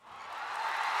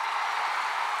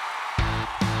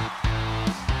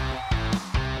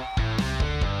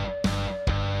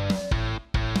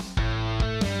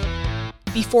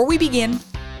Before we begin,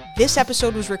 this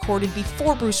episode was recorded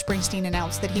before Bruce Springsteen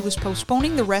announced that he was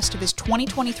postponing the rest of his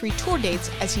 2023 tour dates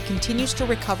as he continues to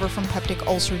recover from peptic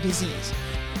ulcer disease.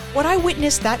 What I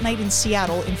witnessed that night in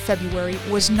Seattle in February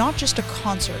was not just a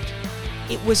concert.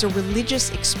 It was a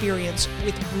religious experience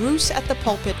with Bruce at the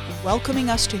pulpit welcoming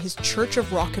us to his church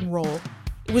of rock and roll.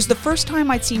 It was the first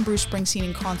time I'd seen Bruce Springsteen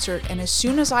in concert, and as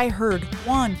soon as I heard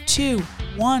 1, 2,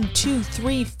 1, 2,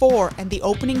 3, 4, and the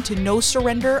opening to No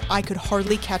Surrender, I could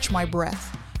hardly catch my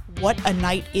breath. What a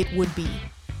night it would be.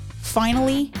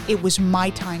 Finally, it was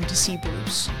my time to see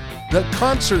Bruce. The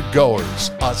Concert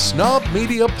Goers, a Snob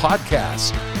Media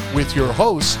podcast, with your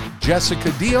hosts,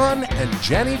 Jessica Dion and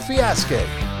Jenny Fiasque.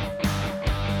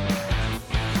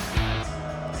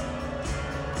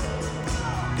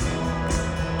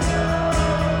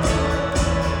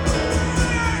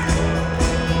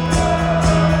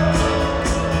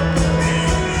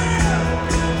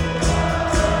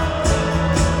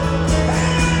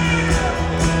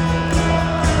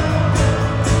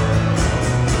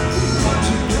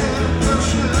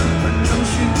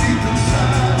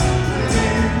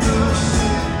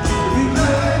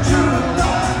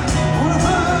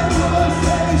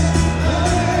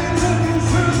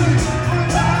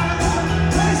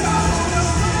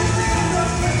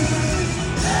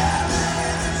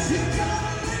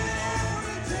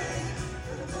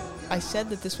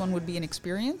 That this one would be an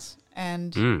experience,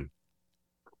 and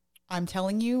I'm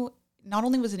telling you, not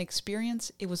only was it an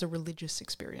experience, it was a religious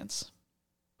experience.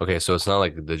 Okay, so it's not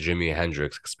like the Jimi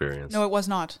Hendrix experience. No, it was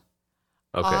not.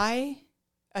 Okay. I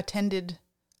attended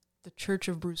the Church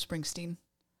of Bruce Springsteen,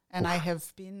 and I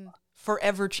have been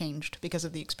forever changed because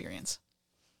of the experience.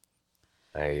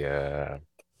 The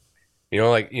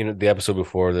episode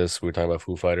before this, we were talking about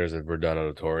Foo Fighters at Verdun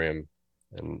Auditorium.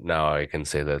 And now I can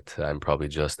say that I'm probably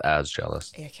just as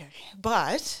jealous. Okay,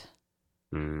 but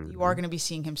you are going to be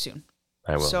seeing him soon.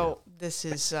 I will. So this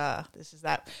is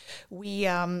that. We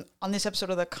on this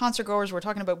episode of the Concert Goers, we're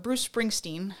talking about Bruce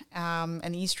Springsteen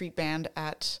and the E Street Band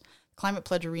at Climate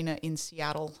Pledge Arena in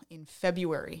Seattle in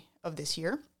February of this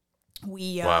year.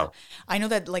 Wow. I know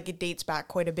that it dates back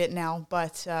quite a bit now,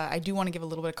 but I do want to give a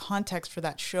little bit of context for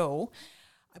that show.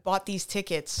 I bought these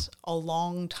tickets a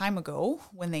long time ago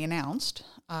when they announced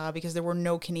because there were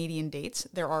no Canadian dates.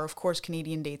 There are, of course,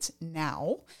 Canadian dates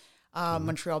now.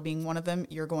 Montreal being one of them.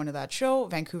 You're going to that show.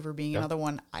 Vancouver being another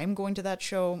one. I'm going to that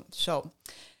show. So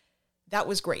that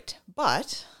was great.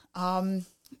 But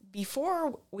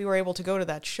before we were able to go to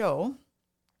that show,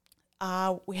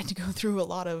 we had to go through a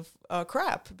lot of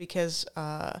crap because,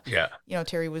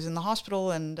 Terry was in the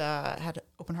hospital and had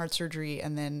open heart surgery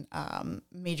and then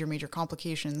major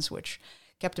complications, which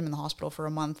kept him in the hospital for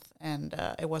a month, and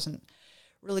it wasn't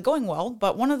really going well.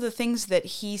 But one of the things that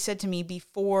he said to me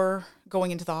before going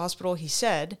into the hospital, he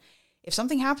said, if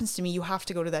something happens to me, you have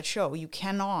to go to that show. You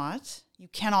cannot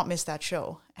miss that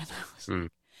show. And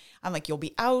I'm like, you'll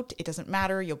be out. It doesn't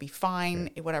matter. You'll be fine.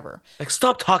 Whatever.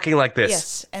 Stop talking like this.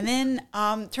 Yes. And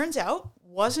then turns out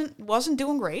wasn't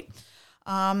doing great.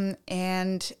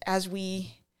 And as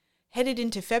we headed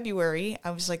into February,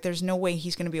 I was like, there's no way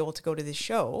he's going to be able to go to this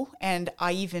show. And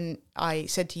I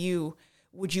said to you,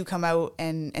 would you come out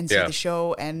and see the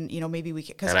show? And, maybe we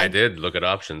could. I did look at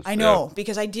options. I know,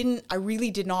 because I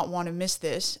really did not want to miss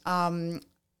this.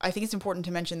 I think it's important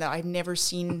to mention that I've never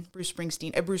seen a Bruce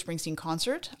Springsteen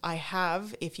concert. I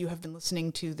have, if you have been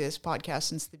listening to this podcast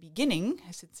since the beginning,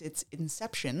 since its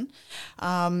inception,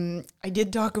 I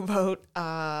did talk about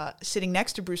sitting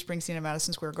next to Bruce Springsteen at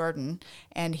Madison Square Garden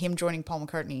and him joining Paul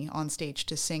McCartney on stage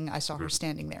to sing I Saw Her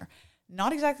Standing There.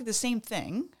 Not exactly the same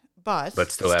thing, but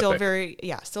still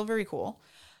very cool.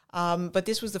 But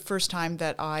this was the first time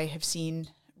that I have seen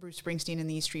Bruce Springsteen in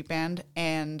the E Street Band,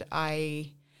 and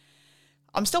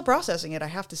I'm still processing it, I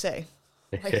have to say.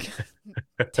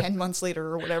 10 months later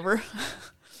or whatever.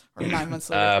 Or 9 months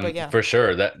later. But yeah. For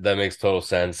sure. That makes total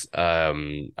sense.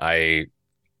 I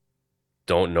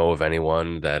don't know of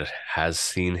anyone that has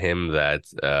seen him that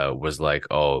was like,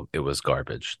 oh, it was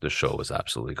garbage. The show was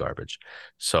absolutely garbage.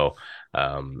 So,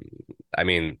 like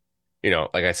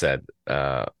I said,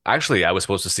 actually, I was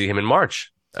supposed to see him in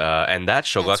March. And that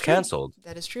show got canceled.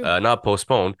 That is true. Not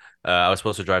postponed. I was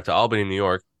supposed to drive to Albany, New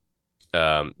York.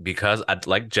 Because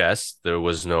like Jess, there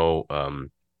was no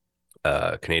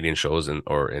Canadian shows in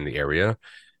the area,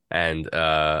 and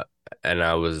I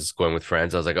was going with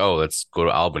friends. I was like, oh, let's go to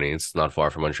Albany. It's not far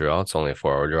from Montreal. It's only a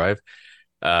 4-hour drive.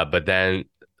 But then,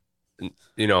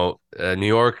 New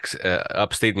York,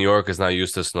 upstate New York is not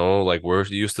used to snow like we're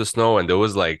used to snow, and there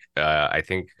was I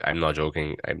think, I'm not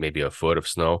joking, maybe a foot of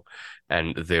snow,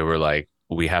 and they were like,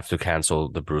 we have to cancel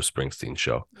the Bruce Springsteen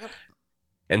show. Yep.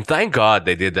 And thank God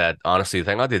they did that. Honestly,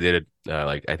 thank God they did it.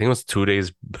 Like I think it was 2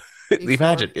 days. Before.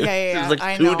 Imagine it was like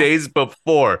I 2 days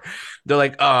before. They're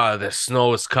like, "Oh, the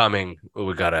snow is coming.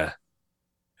 We gotta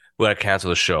cancel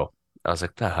the show." I was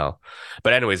like, "The hell!"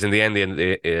 But anyways, in the end,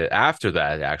 after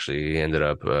that, actually, he ended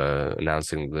up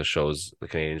announcing the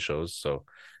Canadian shows. So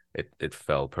it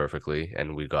fell perfectly,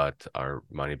 and we got our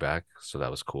money back. So that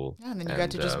was cool. Yeah, and then you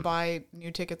got to just buy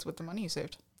new tickets with the money you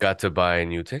saved. Got to buy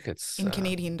new tickets in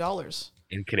Canadian dollars.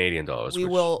 In Canadian dollars. We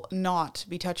will not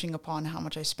be touching upon how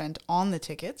much I spent on the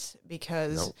tickets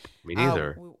because nope, me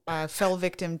neither. I fell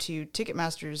victim to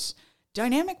Ticketmaster's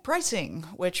dynamic pricing,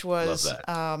 which was,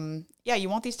 you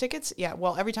want these tickets? Yeah,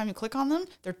 well, every time you click on them,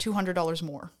 they're $200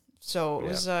 more. So it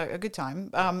was a good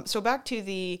time. So back to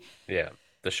the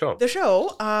show. The show.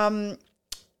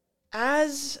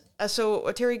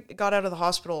 So Terry got out of the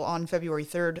hospital on February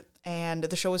 3rd, and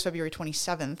the show was February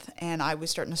 27th, and I was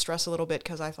starting to stress a little bit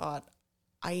because I thought,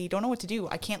 I don't know what to do.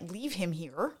 I can't leave him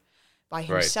here by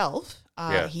himself.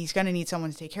 Right. He's going to need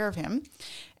someone to take care of him.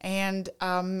 And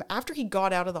after he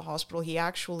got out of the hospital, he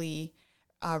actually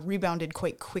rebounded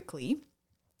quite quickly.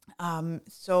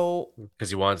 Because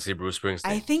he wanted to see Bruce Springsteen.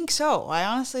 I think so. I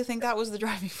honestly think that was the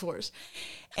driving force.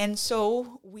 And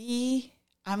so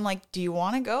I'm like, do you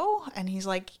want to go? And he's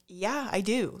like, yeah, I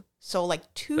do. So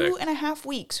like 2.5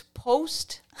 weeks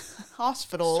post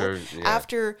hospital,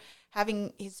 after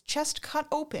having his chest cut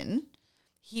open,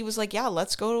 he was like, yeah,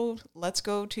 let's go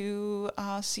to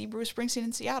see Bruce Springsteen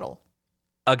in Seattle.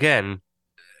 Again,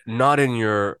 not in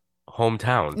your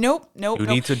hometown. Nope. You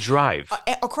need to drive.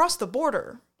 Across the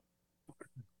border.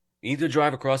 You need to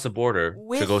drive across the border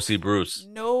to go see Bruce.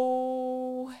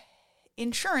 No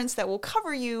insurance that will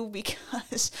cover you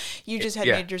because you just had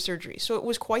major surgery. So it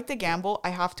was quite the gamble, I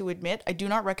have to admit. I do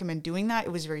not recommend doing that.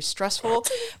 It was very stressful.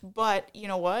 But you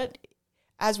know what?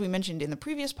 As we mentioned in the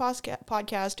previous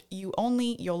podcast, you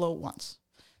only YOLO once.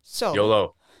 So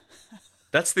YOLO.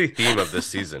 That's the theme of this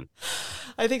season.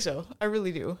 I think so. I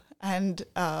really do. And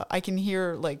I can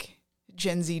hear like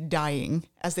Gen Z dying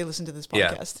as they listen to this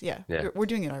podcast. Yeah. We're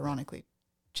doing it ironically,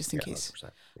 just in case.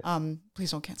 Yeah.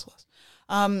 Please don't cancel us.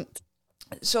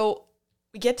 So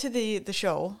we get to the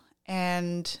show,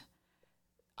 and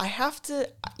I have to,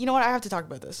 you know what? I have to talk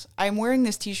about this. I'm wearing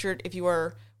this t-shirt. If you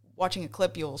are watching a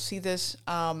clip, you'll see this.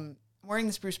 I'm wearing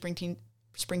this Bruce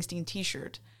Springsteen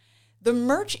t-shirt. The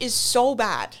merch is so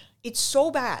bad. It's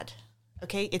so bad.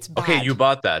 Okay, it's bad. Okay, you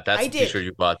bought that. That's the t-shirt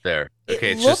you bought there.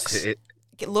 Okay, it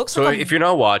looks so like if you're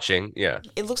not watching,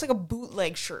 it looks like a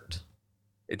bootleg shirt.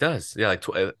 It does. Yeah, like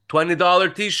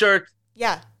 $20 t-shirt.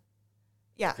 Yeah.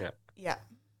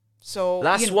 So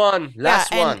last one.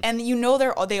 And you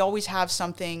know they always have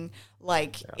something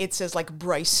like it says like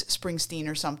Bryce Springsteen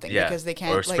or something because they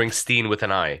can't, or Springsteen with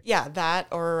an I. Yeah, that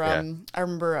or I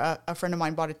remember a friend of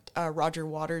mine bought a Roger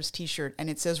Waters t-shirt and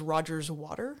it says Roger's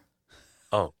Water.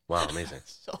 Oh wow, amazing!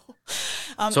 So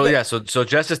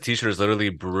Jess's t-shirt is literally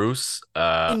Bruce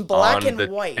in black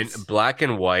and white. In black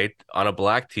and white on a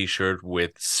black t-shirt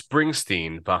with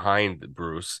Springsteen behind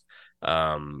Bruce.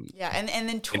 And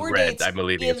then tour in red, dates I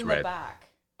believe it's red.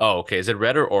 Back. Oh, okay. Is it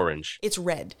red or orange? It's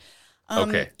red.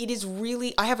 Okay. It is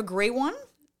really. I have a gray one,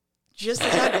 just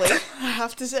as ugly. I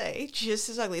have to say, just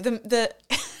as ugly. The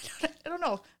I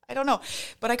don't know,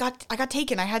 but I got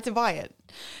taken. I had to buy it.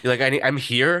 You're like, I'm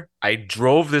here. I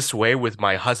drove this way with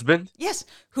my husband. Yes,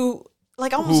 who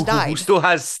like almost died. Who still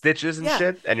has stitches and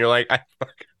shit. And you're like,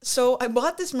 So I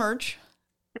bought this merch.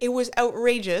 It was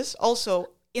outrageous.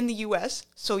 Also in the US,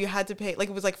 so you had to pay like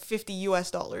it was like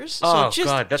 $50. So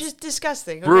God, that's just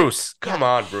disgusting. Okay? Bruce, come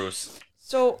on, Bruce.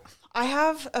 So I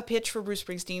have a pitch for Bruce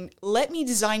Springsteen. Let me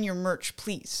design your merch,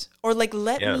 please. Or like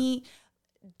me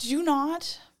do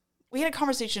not. We had a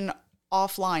conversation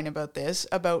offline about this,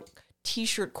 about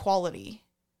t-shirt quality.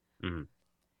 Mm-hmm.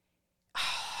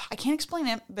 I can't explain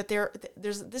it, but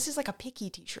this is like a picky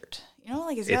t-shirt. You know,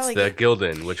 like it's got like the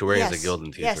Gildan, which you're wearing is a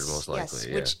Gildan t-shirt most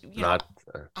likely. Which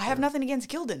I have nothing against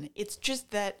Gildan. It's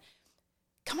just that,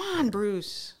 come on,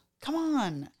 Bruce, come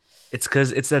on. It's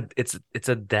because it's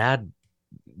a dad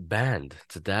band.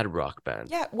 It's a dad rock band.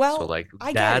 Yeah, well, so like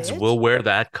dads will wear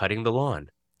that cutting the lawn,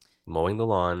 mowing the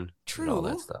lawn, and all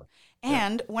that stuff.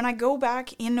 And when I go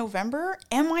back in November,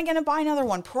 am I going to buy another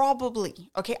one?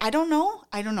 Probably. Okay, I don't know.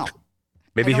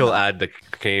 Maybe he'll add the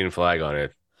Canadian flag on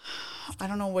it. I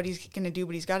don't know what he's going to do,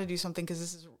 but he's got to do something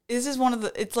because this is one of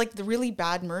the, it's like the really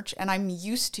bad merch. And I'm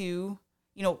used to,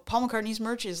 Paul McCartney's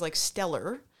merch is like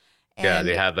stellar. And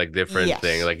they have like different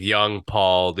thing, like young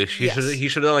Paul. He should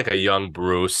have done like a young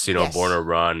Bruce, Born to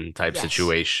Run type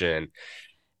situation.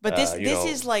 But this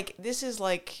is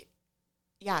like,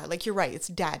 yeah, like you're right. It's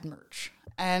dad merch.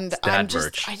 And Dad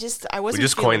merch. I wasn't. We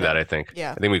just feeling coined that, it. I think.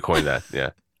 Yeah. I think we coined that.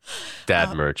 Yeah.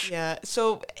 Dad merch. Yeah.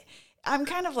 So I'm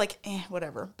kind of like,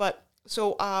 whatever. But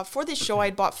so for this show,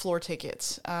 I'd bought floor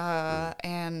tickets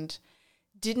and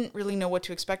didn't really know what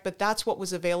to expect, but that's what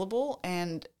was available.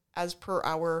 And as per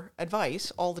our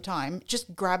advice all the time,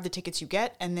 just grab the tickets you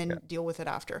get and then deal with it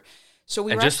after. So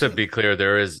we And were just to be clear,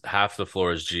 there is half the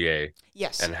floor is GA.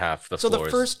 Yes. And half the so floor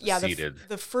the first, is seated.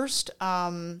 The first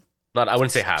Not, I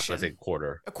wouldn't say half, let's say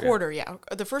quarter. A quarter, yeah.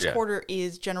 The first quarter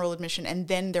is general admission, and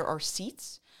then there are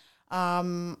seats.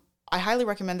 I highly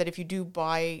recommend that if you do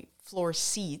buy floor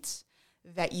seats,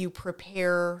 that you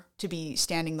prepare to be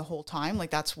standing the whole time.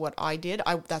 Like that's what I did.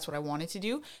 That's what I wanted to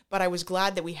do. But I was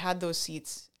glad that we had those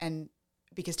seats, and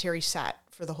because Terry sat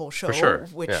for the whole show, For sure.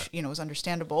 which is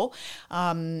understandable.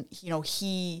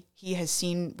 He has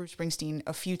seen Bruce Springsteen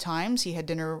a few times. He had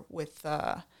dinner with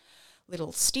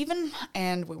little Steven,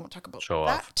 and we won't talk about Show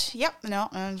that. off. Yep, no,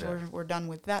 and we're done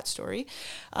with that story.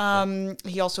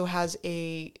 He also has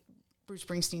a Bruce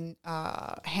Springsteen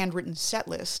handwritten set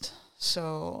list.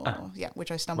 So which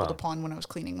I stumbled upon when I was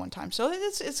cleaning one time. So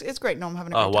it's great. No, I'm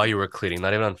having a great time. While you were cleaning,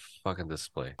 not even on fucking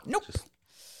display. Nope.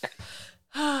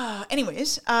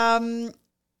 Anyways,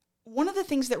 one of the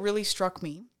things that really struck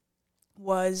me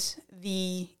was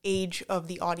the age of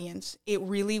the audience. It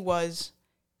really was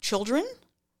children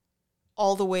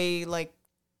all the way like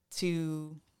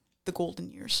to the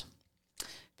golden years.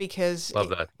 Because Love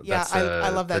that. Yeah, That's, I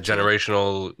love that. The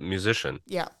generational musician.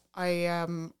 Yeah, I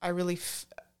really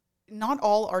not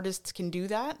all artists can do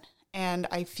that, and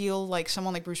I feel like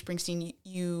someone like Bruce Springsteen,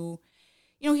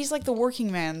 he's like the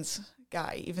working man's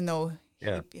guy, even though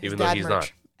even though he's not,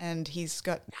 and he's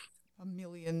got $1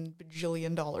 million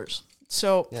bajillion dollars.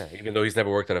 So even though he's never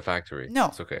worked in a factory, no,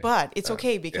 it's okay. But it's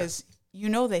okay because you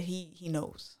know that he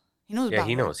knows. He knows. Yeah,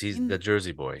 he knows. He's the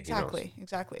Jersey boy. Exactly,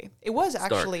 exactly. It was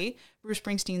actually Bruce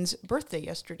Springsteen's birthday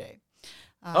yesterday.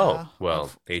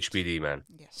 HBD, man.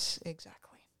 Yes, exactly.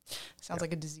 Sounds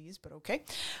like a disease, but okay.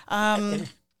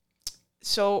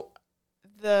 So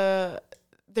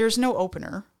there's no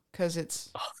opener because it's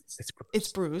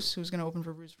Bruce who's going to open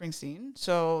for Bruce Springsteen.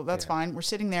 So that's fine. We're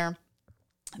sitting there.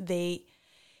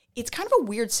 It's kind of a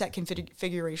weird set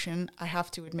configuration, I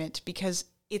have to admit, because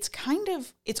it's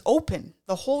open.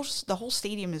 The whole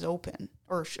stadium is open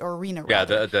or arena. Yeah,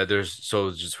 there's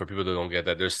just for people that don't get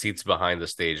that, there's seats behind the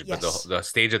stage, but the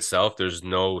stage itself, there's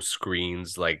no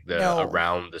screens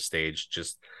around the stage,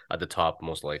 just at the top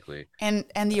most likely. And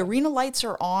the arena lights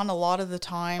are on a lot of the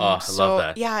time. Oh, I love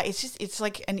that. Yeah, it's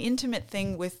like an intimate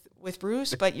thing with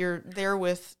Bruce, but you're there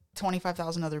with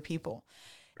 25,000 other people,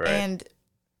 right. And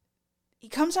he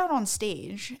comes out on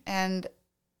stage and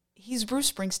he's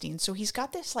Bruce Springsteen, so he's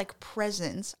got this like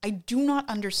presence. I do not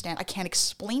understand. I can't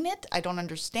explain it. I don't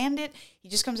understand it. He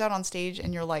just comes out on stage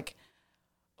and you're like,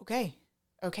 okay.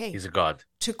 He's a god.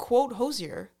 To quote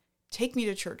Hozier, take me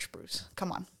to church, Bruce.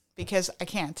 Come on, because I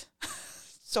can't.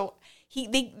 So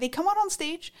they come out on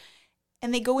stage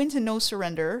and they go into No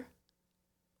Surrender,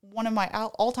 one of my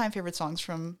all-time favorite songs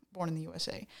from Born in the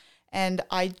USA. And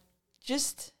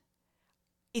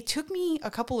it took me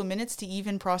a couple of minutes to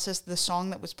even process the song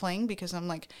that was playing because I'm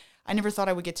like, I never thought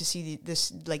I would get to see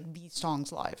these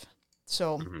songs live.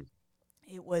 So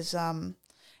it was, and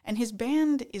his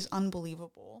band is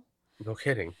unbelievable. No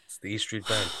kidding. It's the E Street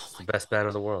Band. It's the best band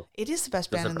in the world. It is the best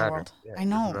band in the world. Yeah, I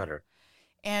know. Doesn't matter.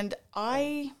 And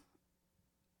I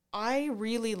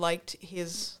really liked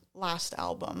his last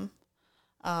album.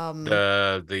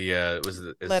 Was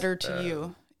Letter to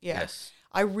You. Yeah. Yes.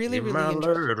 I really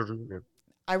enjoyed.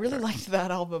 I really liked that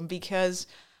album because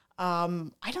I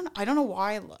don't know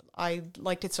why I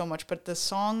liked it so much, but the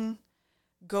song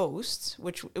Ghosts,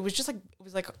 which it was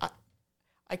like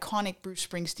iconic Bruce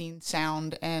Springsteen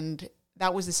sound, and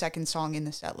that was the second song in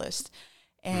the set list.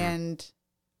 And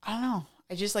I don't know,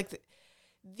 I just like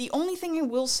the only thing I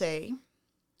will say,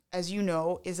 as you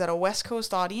know, is that a West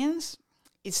Coast audience,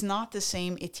 it's not the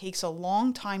same. It takes a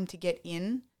long time to get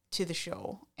in to the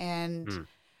show, and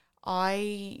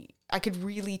I could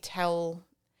really tell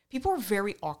people are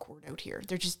very awkward out here.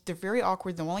 They're very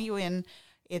awkward. They want you in.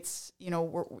 It's,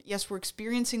 we're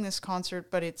experiencing this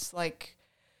concert, but it's like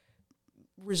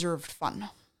reserved fun.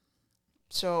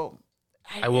 So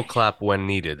I will clap when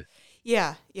needed.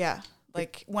 Yeah.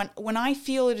 Like when I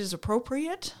feel it is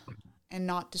appropriate and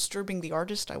not disturbing the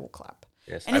artist, I will clap.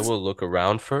 Yes, and I will look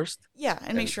around first. Yeah,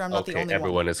 and make sure I'm not the only one.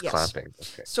 Everyone is clapping.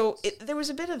 Okay. So there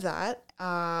was a bit of that,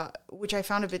 which I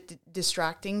found a bit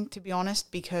distracting, to be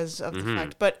honest, because of the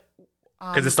fact. But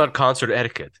because it's not concert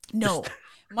etiquette. No,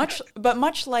 much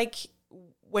like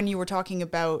when you were talking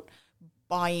about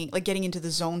buying, like getting into the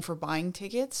zone for buying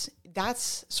tickets,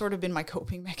 that's sort of been my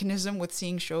coping mechanism with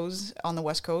seeing shows on the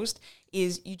West Coast,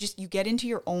 is you get into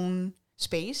your own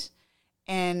space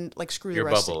and like screw Your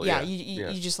the rest. bubble,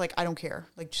 You just like, I don't care.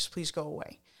 Like, just please go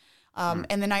away.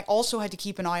 And then I also had to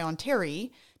keep an eye on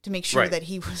Terry to make sure that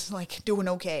he was like doing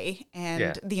okay.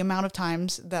 And the amount of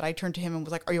times that I turned to him and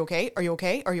was like, are you okay? Are you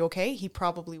okay? Are you okay? He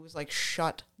probably was like,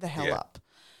 shut the hell up.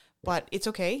 But it's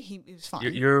okay. He was fine.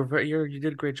 You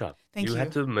did a great job. Thank you. You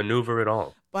had to maneuver it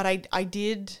all. But I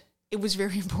did. It was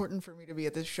very important for me to be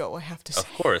at this show, I have to say.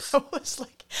 Of course. I was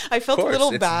like, I felt a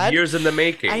little bad. It's years in the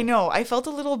making. I know. I felt a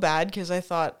little bad because I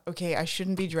thought, okay, I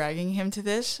shouldn't be dragging him to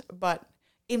this, but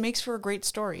it makes for a great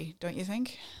story, don't you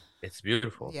think? It's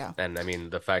beautiful. Yeah. And I mean,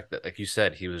 the fact that, like you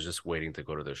said, he was just waiting to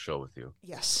go to the show with you.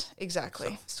 Yes,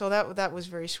 exactly. So that was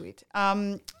very sweet.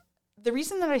 The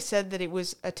reason that I said that it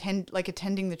was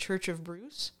attending the Church of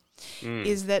Bruce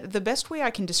is that the best way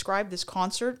I can describe this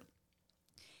concert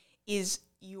is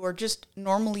you are just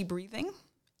normally breathing,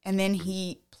 and then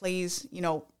he plays,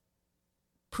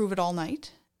 Prove It All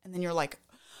Night, and then you're like,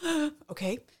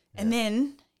 okay. And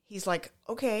then he's like,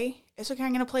 okay, it's okay,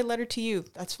 I'm going to play Letter to You.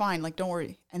 That's fine, like, don't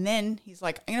worry. And then he's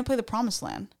like, I'm going to play The Promised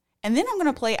Land. And then I'm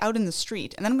going to play Out in the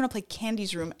Street. And then I'm going to play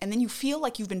Candy's Room. And then you feel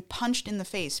like you've been punched in the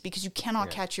face because you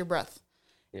cannot catch your breath.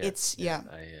 I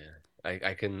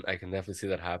can definitely see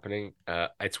that happening.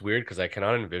 It's weird because I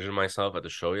cannot envision myself at the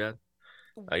show yet.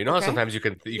 You know how sometimes you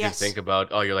can think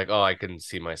about, you're like, I can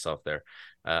see myself there.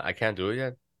 I can't do it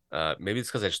yet. Maybe it's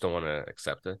because I just don't want to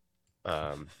accept it.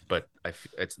 But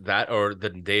it's that, or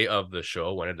the day of the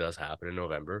show when it does happen in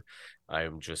November,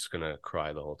 I'm just gonna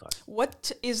cry the whole time.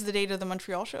 What is the date of the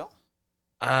Montreal show?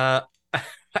 I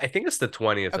think it's the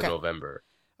 20th of November.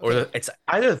 Or it's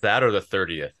either that or the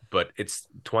 30th, but it's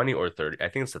 20 or 30. I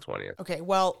think it's the 20th. Okay,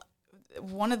 well,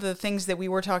 one of the things that we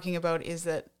were talking about is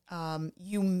that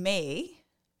you may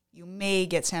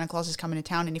get Santa Claus is Coming to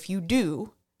Town, and if you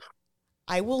do,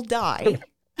 I will die.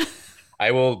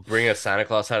 I will bring a Santa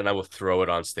Claus hat and I will throw it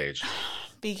on stage.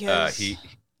 Because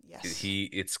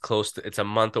it's a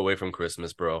month away from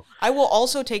Christmas, bro. I will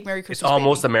also take Merry Christmas. It's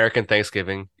almost Baby. American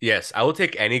Thanksgiving. Yes, I will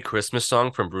take any Christmas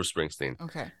song from Bruce Springsteen.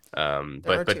 Okay.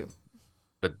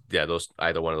 But yeah,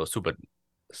 either one of those two. But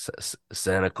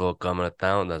Santa Claus Coming to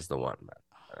Town, that's the one,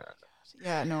 man.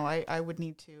 Yeah, no, I would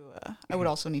need to. I would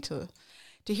also need to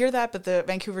hear that. But the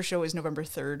Vancouver show is November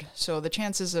 3rd, so the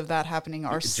chances of that happening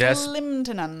are slim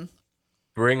to none.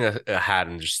 Bring a hat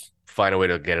and just find a way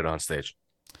to get it on stage.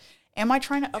 Am I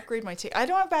trying to upgrade my ticket? I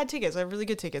don't have bad tickets. I have really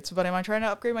good tickets. But am I trying to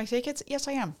upgrade my tickets? Yes,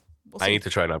 I am. I need to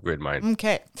try and upgrade mine.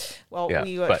 Okay. Well,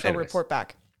 we shall report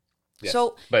back. Yeah.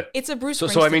 So, but it's a Bruce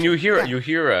Springsteen. So I mean, you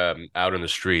hear Out on the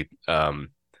Street. By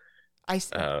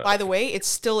the way, it's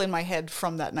still in my head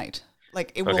from that night.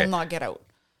 Like, it will not get out.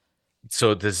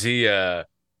 So does he do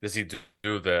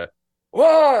the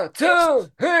 1,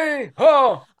 2, 3,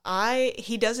 ho?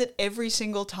 He does it every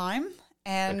single time,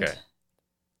 and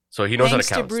so he knows how to Thanks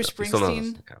count. to Bruce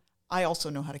Springsteen, I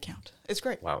also know how to count. It's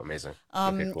great. Wow, amazing.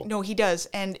 Cool. No, he does,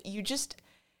 and he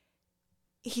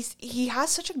has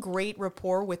such a great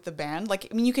rapport with the band. Like,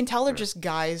 I mean, you can tell they're just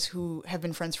guys who have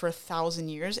been friends for 1,000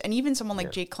 years, and even someone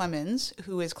like Jake Clemens,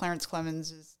 who is Clarence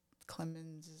Clemens'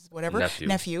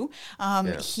 nephew.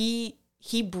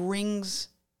 He brings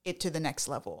it to the next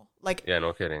level. Like, yeah,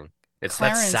 no kidding. It's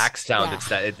Clarence, that sax sound.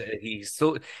 Yeah.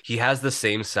 He has the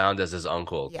same sound as his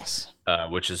uncle. Yes.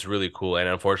 Which is really cool. And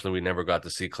unfortunately, we never got to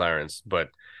see Clarence,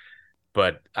 but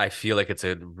I feel like it's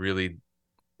a really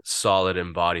solid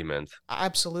embodiment.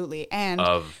 Absolutely. And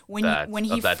when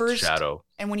he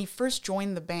first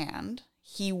joined the band,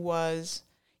 he was,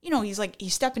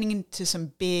 he's stepping into some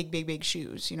big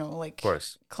shoes. Like, of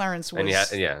course, Clarence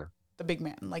was the big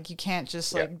man. Like, you can't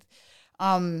just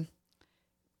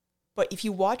But if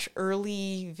you watch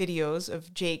early videos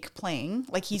of Jake playing,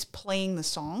 like, he's playing the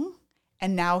song,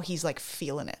 and now he's like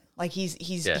feeling it. Like, he's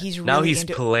really now he's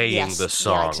playing the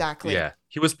song. Yeah, exactly. Yeah,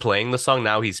 he was playing the song.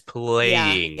 Now he's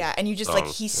playing. Yeah. And you just songs.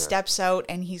 Like, he steps out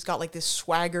and he's got like this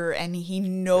swagger, and he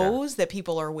knows that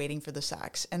people are waiting for the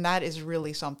sax, and that is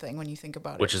really something when you think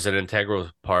about it. Which is an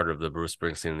integral part of the Bruce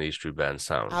Springsteen and the E Street Band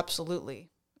sound. Absolutely.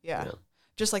 Yeah.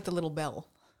 Just like the little bell.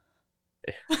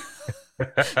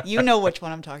 You know which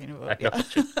one I'm talking about.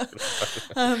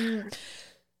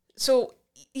 So,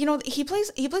 he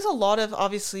plays a lot of,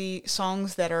 obviously,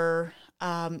 songs that are,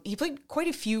 he played quite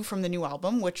a few from the new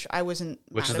album, which I wasn't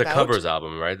Which mad is the about. covers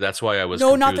album, right? That's why I was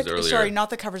confused earlier.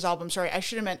 Not the covers album. Sorry, I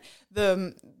should have meant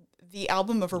the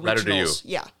album of originals. Letter to You.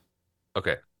 Yeah.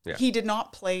 Okay, yeah. He did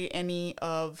not play any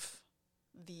of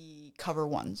the cover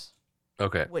ones.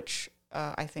 Okay. Which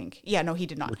I think. Yeah, no, he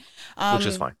did not. Which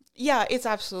is fine. Yeah, it's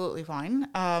absolutely fine.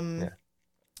 Yeah.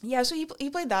 Yeah, so he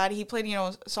played that. He played,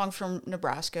 songs from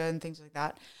Nebraska and things like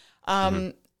that.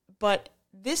 But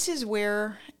this is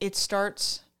where it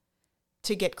starts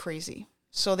to get crazy.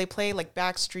 So they play like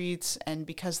Backstreets and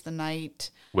Because the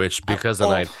Night. Which, Because the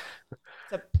Night.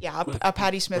 A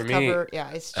Patti Smith cover.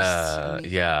 Yeah, it's just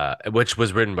yeah, which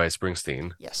was written by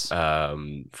Springsteen. Yes.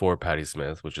 For Patti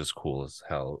Smith, which is cool as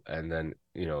hell. And then,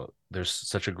 there's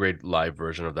such a great live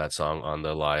version of that song on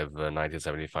the live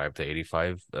 1975 to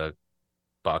 85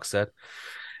 box set.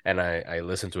 And I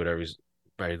listen to it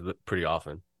pretty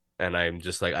often. And I'm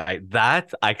just like,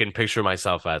 I can picture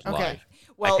myself at live.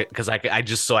 Well, because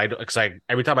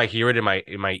every time I hear it in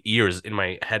my ears, in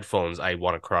my headphones, I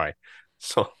want to cry.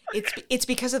 So it's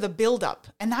because of the build-up,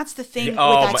 and that's the thing with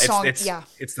that song.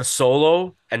 It's the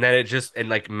solo, and then and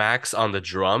like Max on the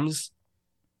drums.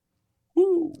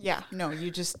 Woo. Yeah, no, you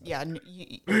just like,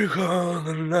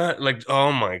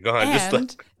 oh my god!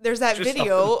 And there's that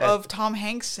video of Tom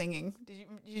Hanks singing.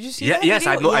 Did you see that? Yes,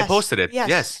 video? I posted it.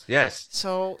 Yes.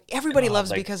 So everybody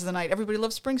loves Because of the Night. Everybody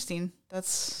loves Springsteen.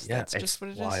 That's just what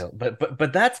it wild. is.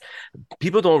 But that's,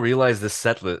 people don't realize the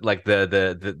set like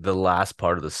the last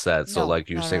part of the set. So like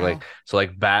you're saying,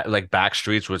 like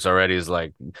Backstreets, which already is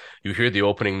like, you hear the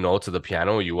opening notes of the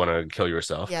piano, you want to kill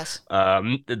yourself. Yes.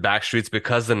 Backstreets,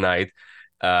 Because the Night.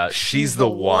 She's the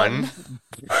one.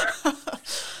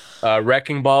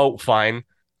 Wrecking Ball, fine.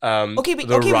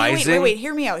 Wait,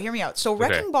 hear me out. So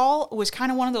Wrecking Ball was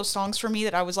kind of one of those songs for me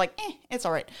that I was like, it's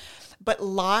all right. But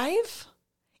live,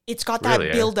 it's got that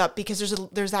build up, because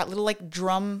there's that little like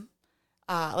drum,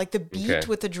 like the beat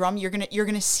with the drum. You're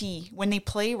gonna see when they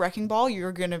play Wrecking Ball.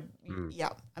 You're gonna,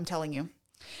 I'm telling you.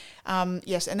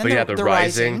 Yes, and then the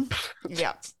Rising.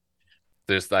 Yeah.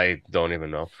 I don't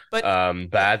even know. But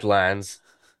Badlands.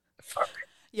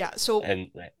 Yeah, so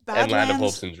and Land of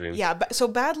Hopes and Dreams. Yeah, so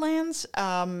Badlands,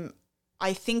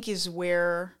 I think, is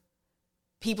where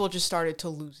people just started to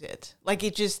lose it. Like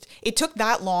it took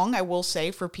that long, I will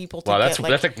say, for people to that's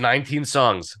like 19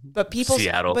 songs. But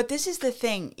Seattle. But this is the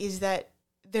thing, is that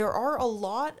there are a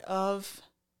lot of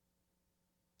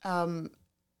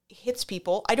hits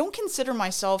people. I don't consider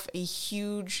myself a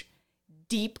huge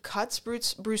deep cuts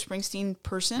Bruce Springsteen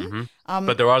person.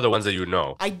 But there are the ones that you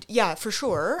know. For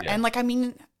sure. Yeah. And like, I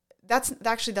mean, that's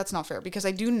not fair, because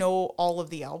I do know all of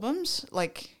the albums.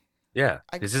 Like,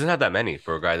 this doesn't have that many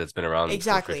for a guy that's been around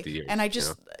for 50 years. And I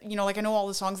just, like, I know all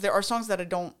the songs. There are songs that I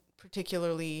don't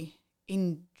particularly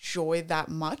enjoy that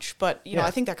much, but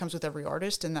I think that comes with every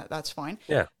artist, and that's fine.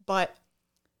 Yeah. But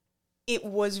it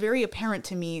was very apparent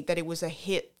to me that it was a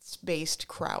hits-based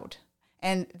crowd.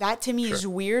 And that to me is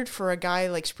weird for a guy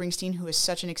like Springsteen, who has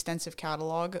such an extensive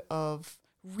catalog of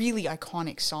really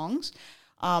iconic songs.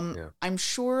 I'm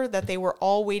sure that they were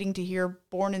all waiting to hear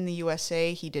Born in the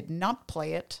USA. He did not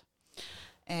play it.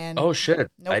 And oh shit.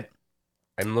 Nope.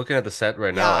 I'm looking at the set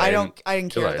right now. I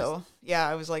didn't care though. Yeah,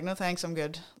 I was like, no thanks, I'm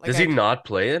good. Like, does he not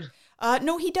play it?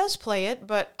 No, he does play it,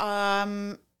 but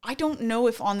I don't know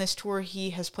if on this tour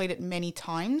he has played it many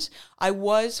times. I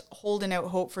was holding out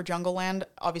hope for Jungle Land.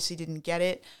 Obviously didn't get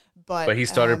it, but he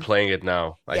started playing it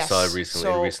now. I saw it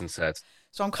recently in recent sets.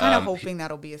 So I'm kind of hoping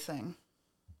that'll be a thing.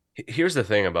 Here's the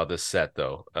thing about this set,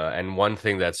 though, and one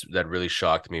thing that really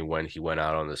shocked me when he went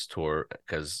out on this tour,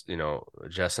 because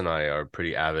Jess and I are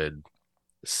pretty avid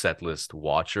set list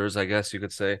watchers, I guess you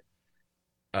could say.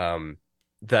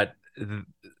 That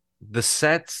the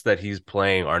sets that he's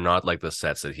playing are not like the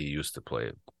sets that he used to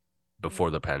play before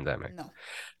the pandemic.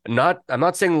 No. I'm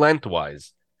not saying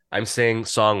lengthwise. I'm saying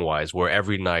song-wise, where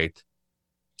every night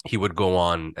he would go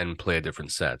on and play a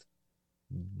different set.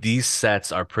 These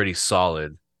sets are pretty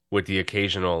solid, with the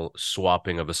occasional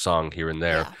swapping of a song here and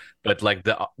there. Yeah. But like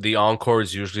the encore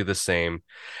is usually the same.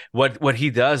 What he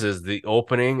does is the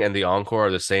opening and the encore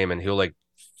are the same, and he'll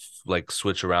like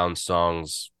switch around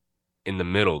songs in the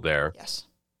middle there. Yes.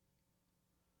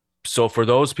 So for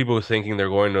those people thinking they're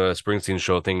going to a Springsteen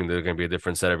show thinking they're going to be a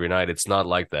different set every night, it's not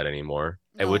like that anymore.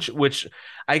 No. Which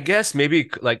I guess maybe,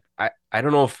 like, I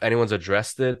don't know if anyone's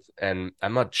addressed it, and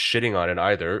I'm not shitting on it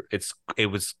either. It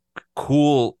was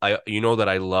cool. That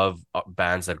I love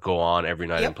bands that go on every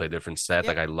night and play a different set.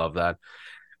 Like, I love that.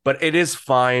 But it is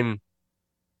fine,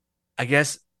 I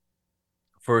guess,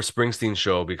 for a Springsteen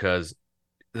show, because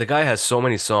the guy has so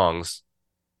many songs,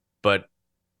 but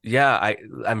yeah,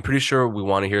 I'm pretty sure we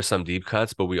want to hear some deep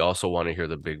cuts, but we also want to hear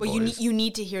the big boys. You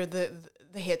need to hear the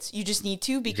hits. You just need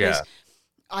to, because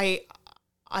I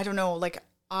don't know, like,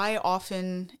 I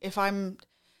often, if I'm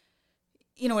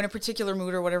in a particular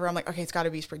mood or whatever, I'm like, okay, it's got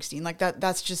to be Springsteen. Like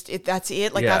that's just it. That's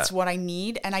it. Like that's what I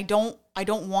need. And I don't I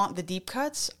don't want the deep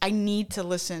cuts. I need to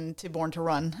listen to Born to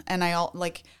Run, and I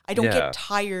don't get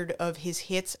tired of his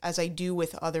hits as I do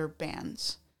with other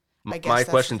bands. I guess my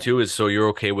question too is, so you're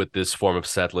okay with this form of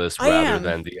set list I rather am.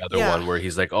 than the other Yeah. one where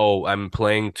he's like, oh, I'm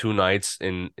playing 2 nights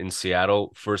in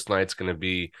Seattle. First night's gonna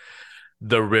be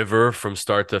the river from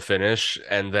start to finish,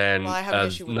 and then Well, I have an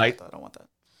issue with night. that, though. I don't want that.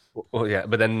 Well, yeah,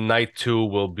 but then night 2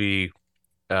 will be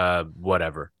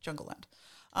whatever. Jungle Land.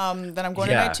 Then I'm going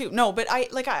to Yeah. night 2. No, but I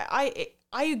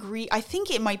agree. I think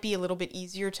it might be a little bit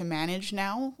easier to manage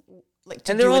now. Like,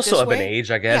 to And they're do it also this of an way. age,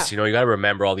 I guess. Yeah. You know, you got to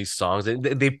remember all these songs.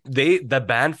 The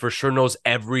band for sure knows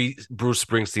every Bruce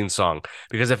Springsteen song,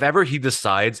 because if ever he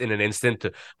decides in an instant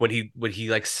to when he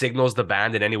like signals the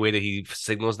band in any way that he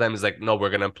signals them, is like, no, we're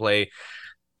gonna play,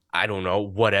 I don't know,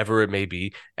 whatever it may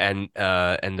be, and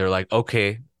they're like,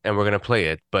 okay, and we're gonna play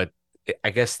it. But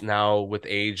I guess now with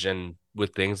age and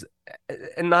with things,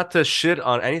 and not to shit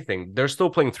on anything, they're still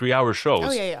playing 3-hour shows.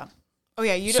 Oh yeah. Oh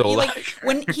yeah. You So, don't like,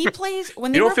 when he plays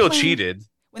when they you don't were feel playing, cheated.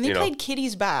 When they you know. played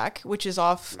Kitty's Back, which is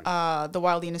off The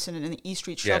Wild, the Innocent, and the E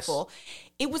Street Yes. Shuffle,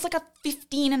 it was like a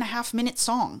 15.5-minute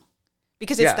song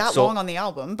because it's Yeah, that so- long on the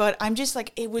album. But I'm just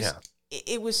like, it was, Yeah.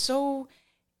 it was so.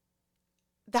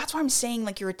 That's why I'm saying,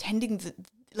 like, you're attending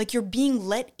like you're being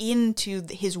let into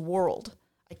his world.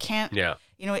 I can't. Yeah.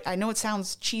 You know, I know it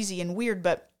sounds cheesy and weird,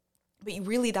 but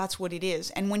really that's what it is.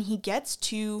 And when he gets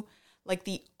to like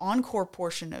the encore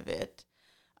portion of it,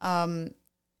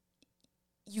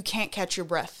 you can't catch your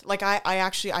breath. Like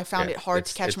I found it hard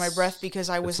to catch my breath because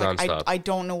I was like, I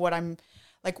don't know what I'm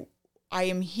like. I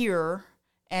am here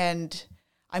and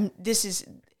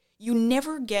you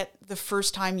never get the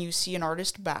first time you see an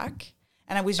artist back.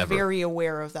 And I was very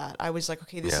aware of that. I was like,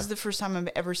 okay, this is the first time I'm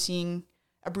ever seeing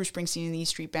a Bruce Springsteen in the E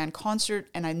Street Band concert,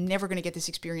 and I'm never going to get this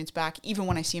experience back, even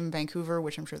when I see him in Vancouver,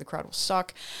 which I'm sure the crowd will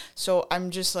suck. So I'm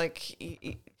just like,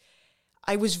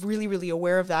 I was really, really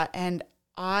aware of that. And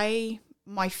my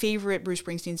favorite Bruce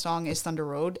Springsteen song is Thunder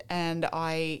Road, and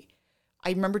I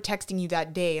remember texting you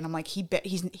that day, and I'm like, he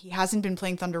hasn't been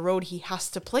playing Thunder Road. He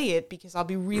has to play it because I'll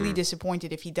be really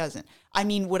disappointed if he doesn't. I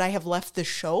mean, would I have left the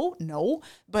show? No,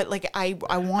 but like I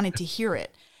wanted to hear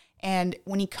it. And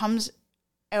when he comes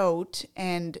out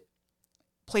and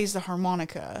plays the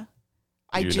harmonica,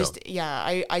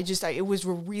 it was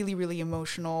really, really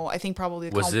emotional. I think probably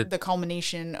the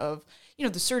culmination of, you know,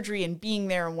 the surgery and being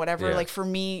there and whatever. Yeah. Like for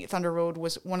me, Thunder Road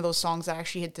was one of those songs that I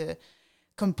actually had to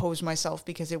compose myself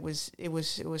because it was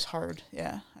hard.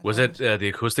 Yeah. Was it the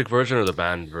acoustic version or the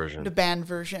band version? The band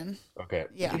version. Okay.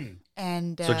 Yeah.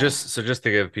 And So just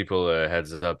to give people a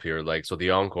heads up here, like, so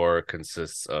the encore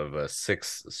consists of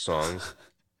 6 songs.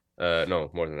 No,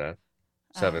 more than that.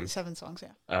 7. 7 songs,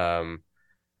 yeah.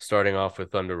 Starting off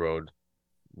with Thunder Road,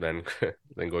 then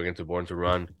going into Born to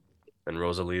Run and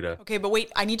Rosalita. Okay, but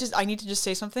wait, I need to just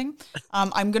say something.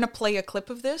 I'm gonna play a clip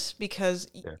of this because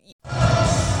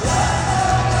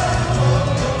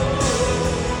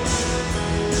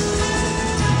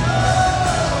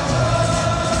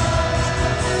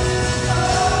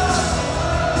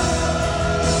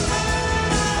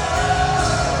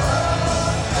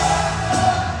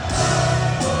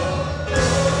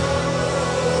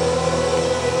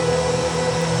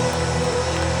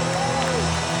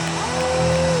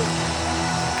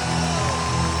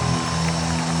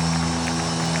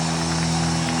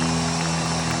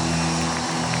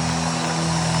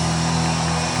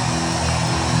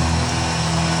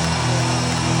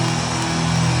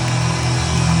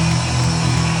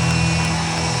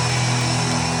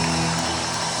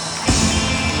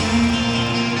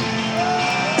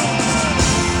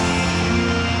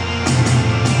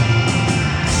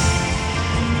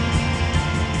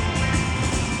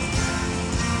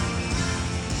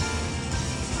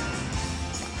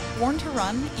Born to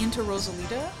Run into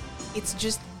Rosalita, it's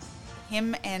just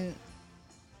him and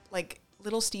like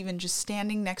little Steven just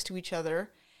standing next to each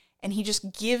other, and he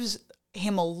just gives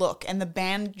him a look, and the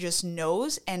band just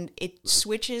knows, and it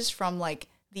switches from like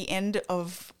the end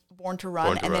of Born to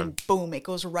Run, then boom, it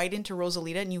goes right into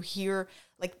Rosalita, and you hear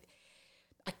like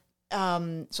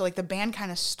so like the band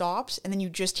kind of stops, and then you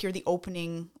just hear the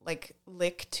opening like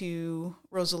lick to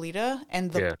Rosalita,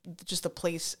 and just the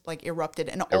place like erupted,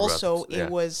 and also it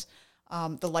was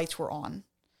the lights were on.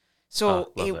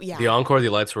 So the encore, the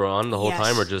lights were on the whole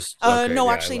time, or just not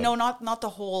the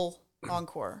whole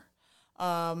encore.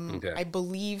 I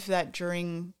believe that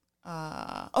during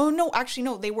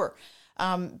they were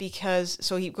because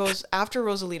so he goes after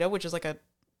Rosalita, which is like a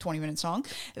 20-minute song.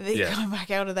 They come back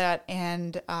out of that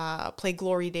and play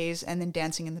Glory Days and then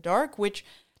Dancing in the Dark, which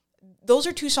those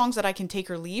are 2 songs that I can take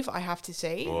or leave, I have to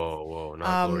say. Whoa,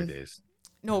 not Glory Days.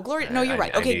 No, Glory. No, you're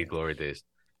right. Okay, I need Glory Days.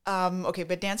 Okay,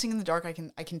 but Dancing in the Dark, I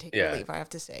can take or leave, I have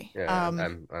to say. Yeah,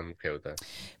 I'm okay with that.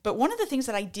 But one of the things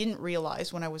that I didn't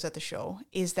realize when I was at the show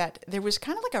is that there was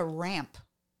kind of like a ramp,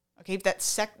 okay, that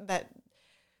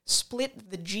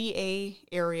split the GA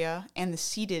area and the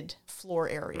seated floor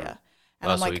area.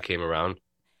 And I'm so like, he came around.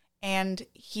 And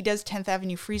he does 10th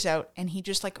Avenue Freeze Out, and he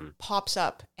just like pops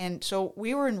up. And so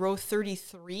we were in row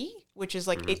 33, which is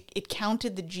like it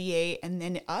counted the GA and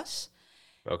then us.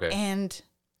 Okay. And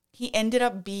he ended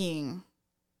up being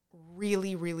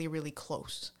really, really, really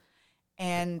close.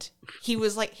 And he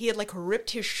was like, he had like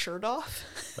ripped his shirt off.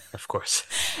 Of course.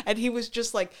 And he was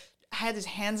just like, had his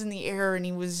hands in the air, and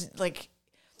he was like,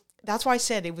 that's why I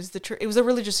said it was it was a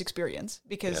religious experience,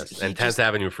 because and 10th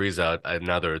Avenue Freeze Out,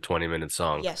 another 20-minute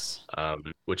song. Yes.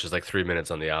 Which is like 3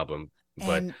 minutes on the album. But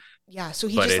and yeah, so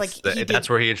he just like that's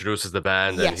where he introduces the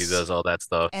band, and he does all that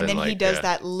stuff, and then like, he does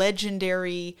that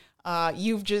legendary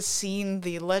you've just seen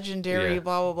the legendary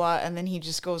blah blah blah, and then he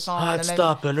just goes on. Heart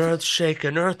stopping, earth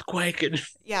shaking, earthquaking.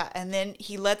 Yeah, and then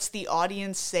he lets the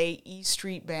audience say E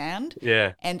Street Band.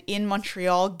 Yeah. And in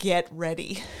Montreal, get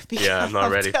ready. Yeah, I'm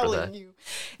not ready for that.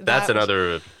 That's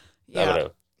another. Yeah.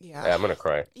 I'm gonna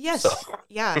cry. Yes. So.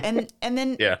 Yeah, and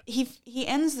then he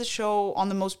ends the show on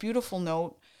the most beautiful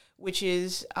note, which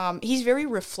is he's very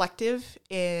reflective.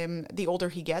 The older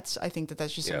he gets, I think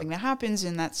that's just something that happens,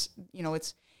 and that's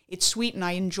it's sweet, and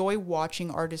I enjoy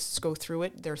watching artists go through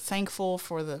it. They're thankful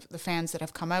for the fans that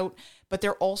have come out, but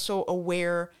they're also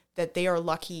aware that they are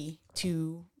lucky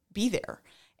to be there,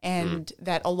 and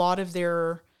that a lot of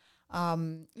their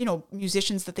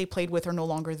musicians that they played with are no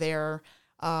longer there,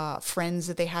 friends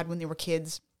that they had when they were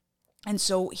kids. And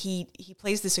so he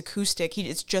plays this acoustic.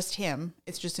 It's just him.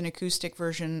 It's just an acoustic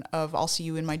version of I'll See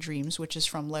You in My Dreams, which is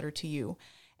from Letter to You.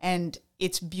 And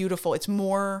it's beautiful. It's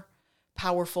more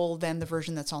powerful than the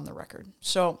version that's on the record.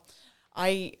 So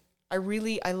I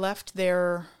left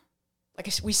there, like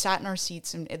we sat in our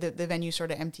seats, and the venue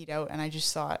sort of emptied out, and I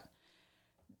just thought,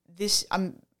 this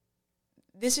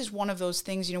is one of those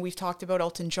things, we've talked about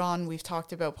Elton John, we've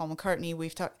talked about Paul McCartney,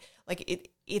 we've talked, like,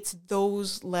 it's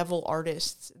those level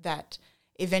artists that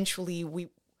eventually we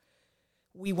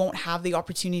won't have the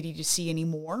opportunity to see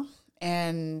anymore.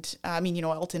 And I mean,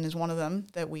 Elton is one of them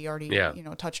that we already,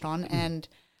 touched on. And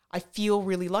I feel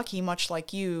really lucky, much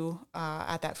like you,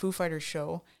 at that Foo Fighters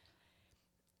show,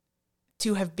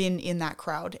 to have been in that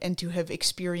crowd and to have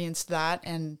experienced that.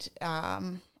 And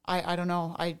I don't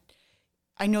know,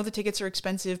 I know the tickets are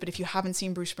expensive, but if you haven't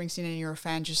seen Bruce Springsteen and you're a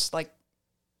fan, just like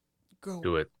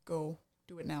do it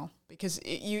now, because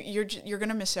you're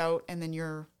gonna miss out, and then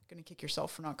you're gonna kick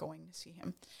yourself for not going to see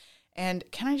him. And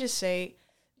can I just say,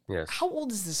 how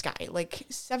old is this guy? Like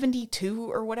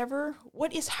 72 or whatever?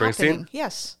 What is happening?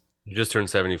 Yes, he just turned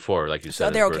 74, like you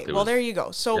said. Well, there you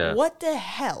go. So what the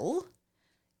hell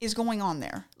is going on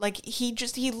there? Like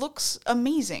he looks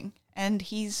amazing, and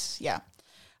he's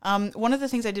one of the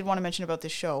things I did want to mention about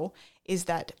this show is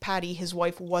that Patty, his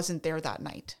wife, wasn't there that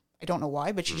night. I don't know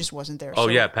why, but she just wasn't there. Oh,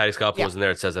 so, Patty Scofield wasn't there.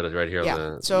 It says that right here. Yeah,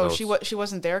 on the so notes. she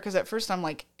wasn't there, because at first I'm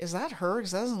like, is that her?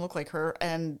 Because that doesn't look like her.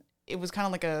 And it was kind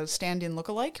of like a stand-in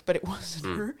lookalike, but it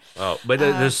wasn't her. Oh, but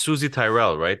there's Susie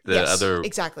Tyrell, right? The other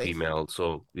female.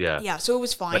 So, Yeah, so it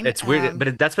was fine. But it's weird,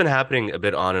 but that's been happening a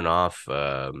bit on and off.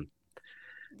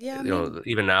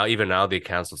 Even now they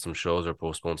canceled some shows or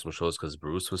postponed some shows because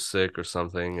Bruce was sick or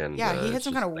something, and he had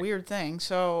some kind of weird thing.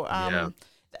 So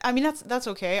I mean that's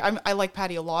okay. I like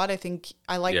Patty a lot. I think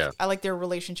I like their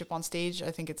relationship on stage.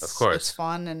 I think it's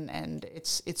fun, and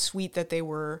it's sweet that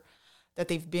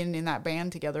they've been in that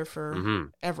band together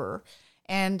for ever.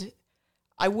 And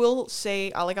I will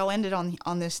say, I'll end it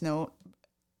on this note.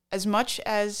 As much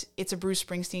as it's a Bruce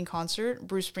Springsteen concert,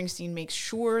 Bruce Springsteen makes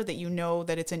sure that you know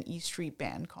that it's an E Street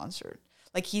Band concert.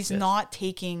 Like he's not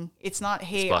taking, it's not,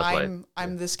 hey, Spotlight.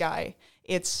 I'm this guy.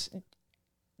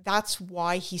 That's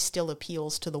why he still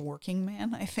appeals to the working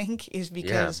man, I think, is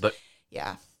because,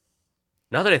 Now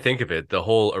that I think of it, the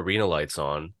whole arena lights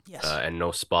on and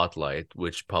no spotlight,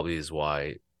 which probably is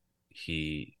why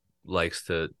he likes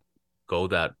to go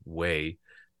that way.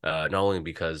 Not only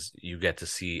because you get to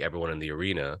see everyone in the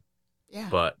arena,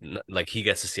 but like he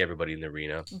gets to see everybody in the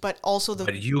arena, but also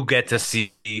but you get to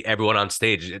see everyone on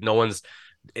stage. No one's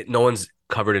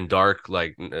covered in dark,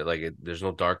 there's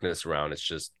no darkness around. It's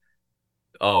just,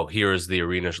 here's the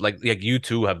arena. Like you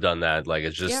two have done that. Like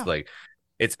it's just like,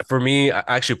 it's for me.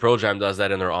 Actually, Pearl Jam does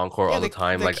that in their encore all the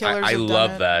time. Like I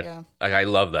love that. Like I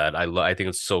love that. I think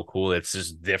it's so cool. It's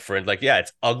just different. Like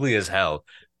it's ugly as hell,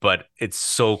 but it's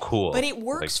so cool. But it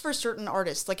works for certain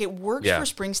artists. Like it works for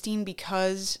Springsteen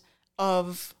because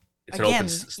of it's an open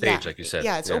stage, like you said.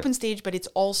 Yeah, it's open stage, but it's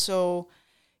also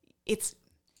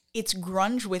it's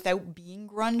grunge without being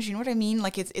grunge. You know what I mean?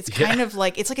 Like it's kind of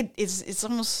like it's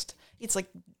almost like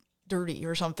dirty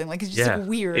or something. Like it's just like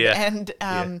weird and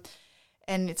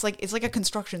and it's like a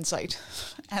construction site,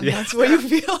 and that's what you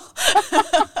feel.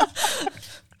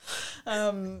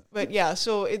 But yeah,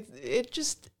 so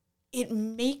it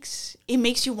makes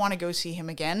you want to go see him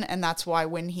again, and that's why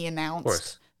when he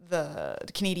announced the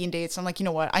Canadian dates, I'm like, you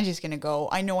know what, I'm just gonna go.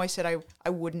 I know I said I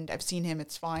wouldn't. I've seen him.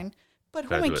 It's fine. But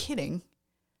who am I kidding?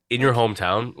 In your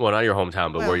hometown, well, not your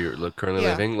hometown, but where you're currently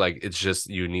living, like it's just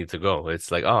you need to go. It's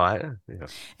like,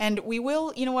 And we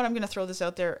will. You know what? I'm gonna throw this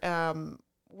out there.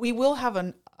 We will have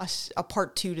a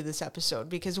part 2 to this episode,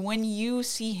 because when you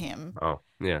see him,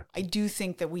 I do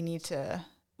think that we need to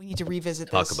revisit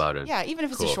this. Talk about it. Yeah, even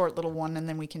if it's a short little one, and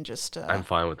then we can just. I'm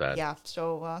fine with that. Yeah.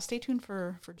 So stay tuned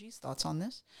for G's thoughts on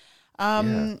this.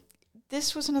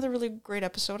 This was another really great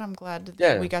episode. I'm glad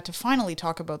that we got to finally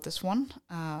talk about this one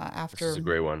after this is a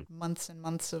great one. Months and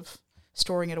months of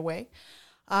storing it away.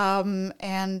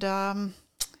 Next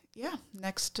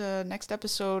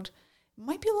episode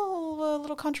might be a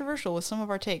little controversial with some of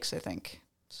our takes, I think.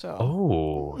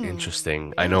 So. Interesting.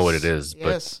 Yes, I know what it is,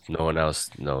 but no one else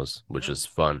knows, which is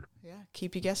fun. Yeah,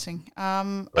 keep you guessing.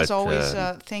 As always,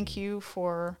 thank you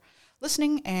for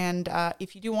listening, and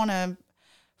if you do want to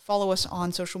follow us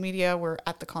on social media, we're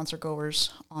at The Concert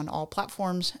Goers on all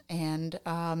platforms, and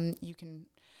you can,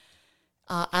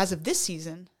 as of this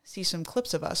season, see some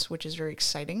clips of us, which is very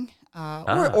exciting.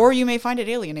 Or you may find it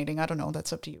alienating. I don't know.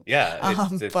 That's up to you. Yeah,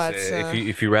 but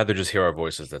if you rather just hear our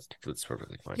voices, that's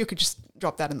perfectly fine. You could just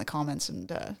drop that in the comments,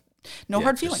 and no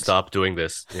hard feelings. Stop doing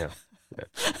this. Yeah.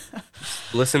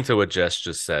 Listen to what Jess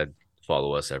just said.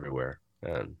 Follow us everywhere,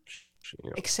 and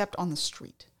except on the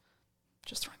street.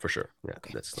 Just for sure. Yeah,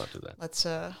 okay. Let's not do that. Let's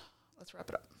wrap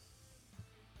it up.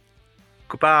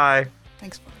 Goodbye.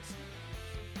 Thanks for listening.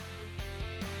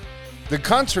 The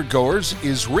Concert Goers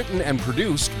is written and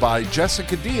produced by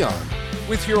Jessica Dion,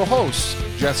 with your hosts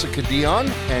Jessica Dion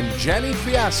and Jenny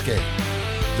Fiasque.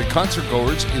 The Concert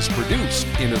Goers is produced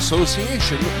in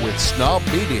association with Snob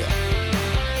Media.